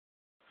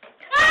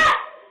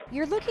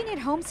You're looking at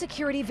home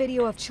security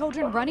video of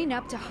children running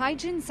up to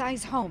Hai-Jin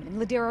Tsai's home in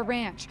Ladera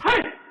Ranch,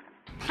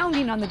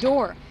 pounding on the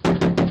door.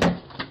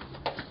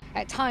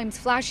 At times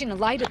flashing a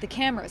light at the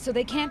camera so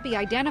they can't be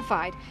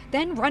identified,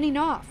 then running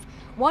off.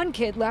 One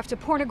kid left a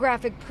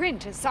pornographic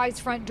print at Tsai's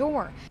front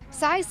door.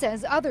 Tsai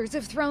says others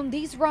have thrown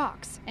these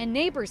rocks, and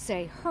neighbors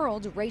say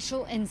hurled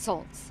racial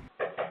insults.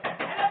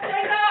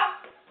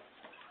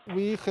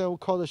 We have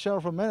called the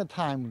sheriff many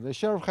times. The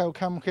sheriff have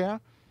come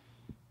here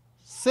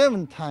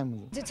 7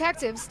 times.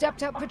 Detectives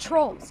stepped up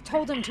patrols,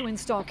 told him to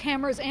install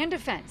cameras and a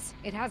fence.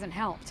 It hasn't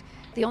helped.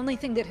 The only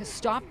thing that has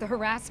stopped the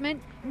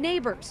harassment?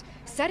 Neighbors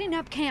setting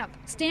up camp,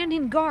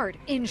 standing guard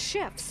in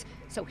shifts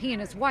so he and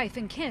his wife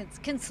and kids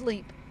can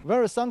sleep.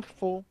 Very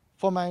thankful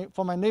for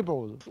my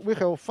neighbors. We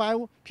have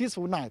 5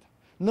 peaceful nights.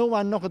 No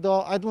one knocked the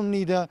door. I don't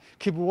need to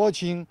keep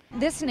watching.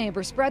 This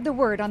neighbor spread the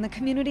word on the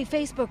community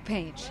Facebook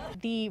page.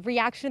 The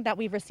reaction that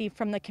we've received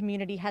from the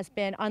community has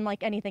been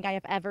unlike anything I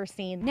have ever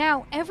seen.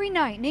 Now, every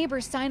night,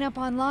 neighbors sign up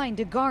online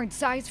to guard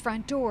Tsai's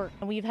front door.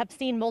 We have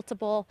seen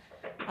multiple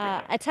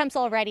attempts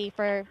already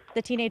for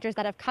the teenagers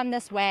that have come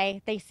this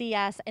way. They see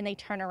us and they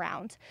turn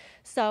around.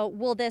 So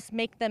will this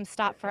make them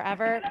stop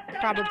forever?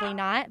 Probably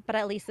not, but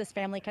at least this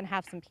family can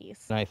have some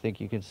peace. And I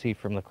think you can see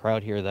from the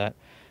crowd here that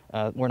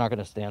we're not going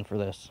to stand for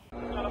this.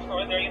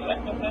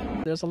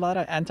 There's a lot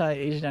of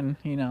anti-Asian,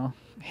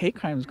 hate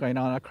crimes going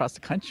on across the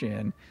country,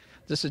 and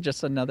this is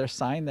just another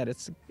sign that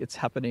it's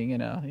happening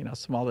in a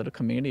small little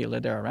community,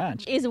 Ladera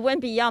Ranch. It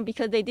went beyond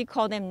because they did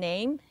call them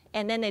name,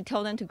 and then they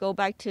told them to go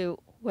back to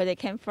where they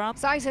came from.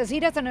 Tsai says he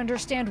doesn't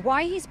understand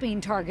why he's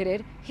being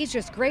targeted. He's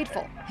just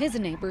grateful his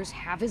neighbors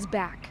have his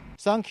back.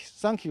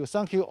 Thank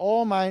you,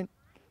 all my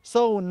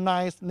so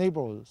nice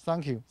neighbors.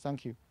 Thank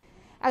you.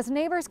 As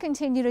neighbors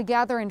continue to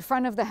gather in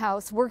front of the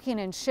house, working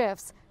in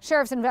shifts,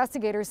 sheriff's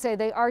investigators say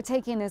they are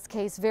taking this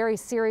case very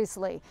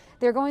seriously.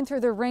 They're going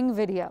through the ring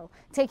video,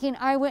 taking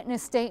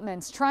eyewitness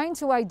statements, trying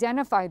to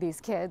identify these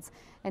kids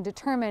and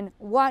determine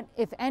what,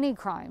 if any,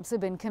 crimes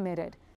have been committed.